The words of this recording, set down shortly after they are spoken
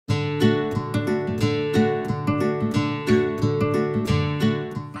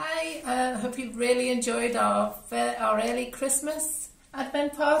enjoyed our early Christmas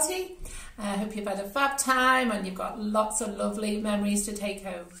Advent party. I hope you've had a fab time and you've got lots of lovely memories to take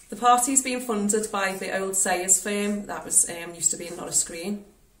home. The party's been funded by the old Sayers firm that was used to be in Norris Green.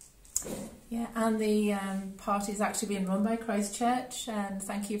 Yeah, and the party's actually being run by Christchurch, and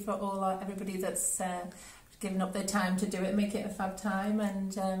thank you for everybody that's given up their time to do it and make it a fab time.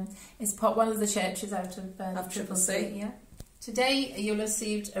 And it's one of the churches out of Triple C. Yeah. Today you'll have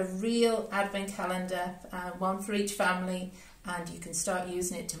received a real Advent calendar, one for each family, and you can start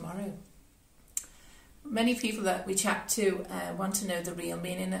using it tomorrow. Many people that we chat to want to know the real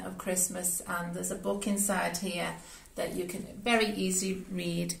meaning of Christmas, and there's a book inside here that you can very easily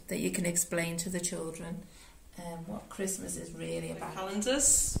read, that you can explain to the children what Christmas is really about.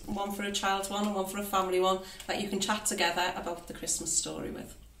 Calendars, one for a child one and one for a family one, that you can chat together about the Christmas story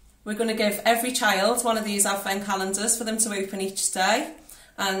with. We're going to give every child one of these Advent calendars for them to open each day,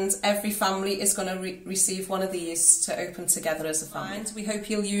 and every family is going to receive one of these to open together as a family. We hope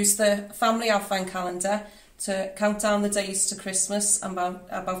you'll use the family Advent calendar to count down the days to Christmas and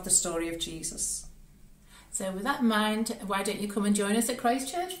about the story of Jesus. So with that in mind, why don't you come and join us at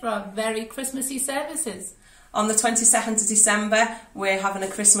Christchurch for our very Christmassy services? On the 22nd of December, we're having a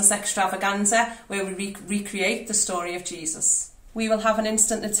Christmas extravaganza where we recreate the story of Jesus. We will have an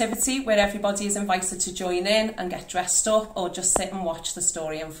instant nativity where everybody is invited to join in and get dressed up or just sit and watch the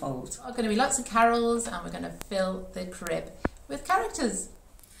story unfold. There are going to be lots of carols, and we're going to fill the crib with characters.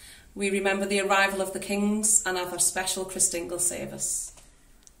 We remember the arrival of the kings and have a special Christingle service.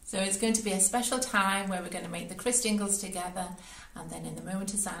 So it's going to be a special time where we're going to make the Christingles together, and then in the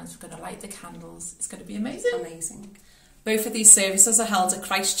moment of silence we're going to light the candles. It's going to be amazing. Amazing. Both of these services are held at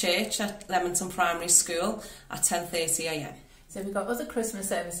Christchurch at Leamington Primary School at 10:30 a.m. So we've got other Christmas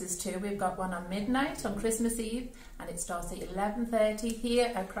services too. We've got one on midnight on Christmas Eve, and it starts at 11:30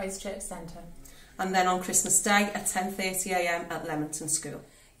 here at Christchurch Centre. And then on Christmas Day at 10:30 a.m. at Leamington School.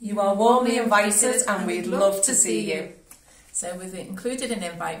 You are warmly invited, and we'd love to see you. So we've included an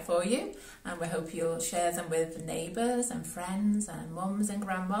invite for you, and we hope you'll share them with neighbours and friends and mums and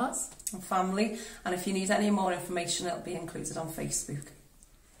grandmas. And family. And if you need any more information, it'll be included on Facebook.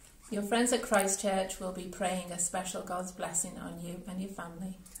 Your friends at Christchurch will be praying a special God's blessing on you and your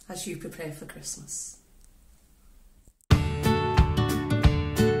family as you prepare for Christmas.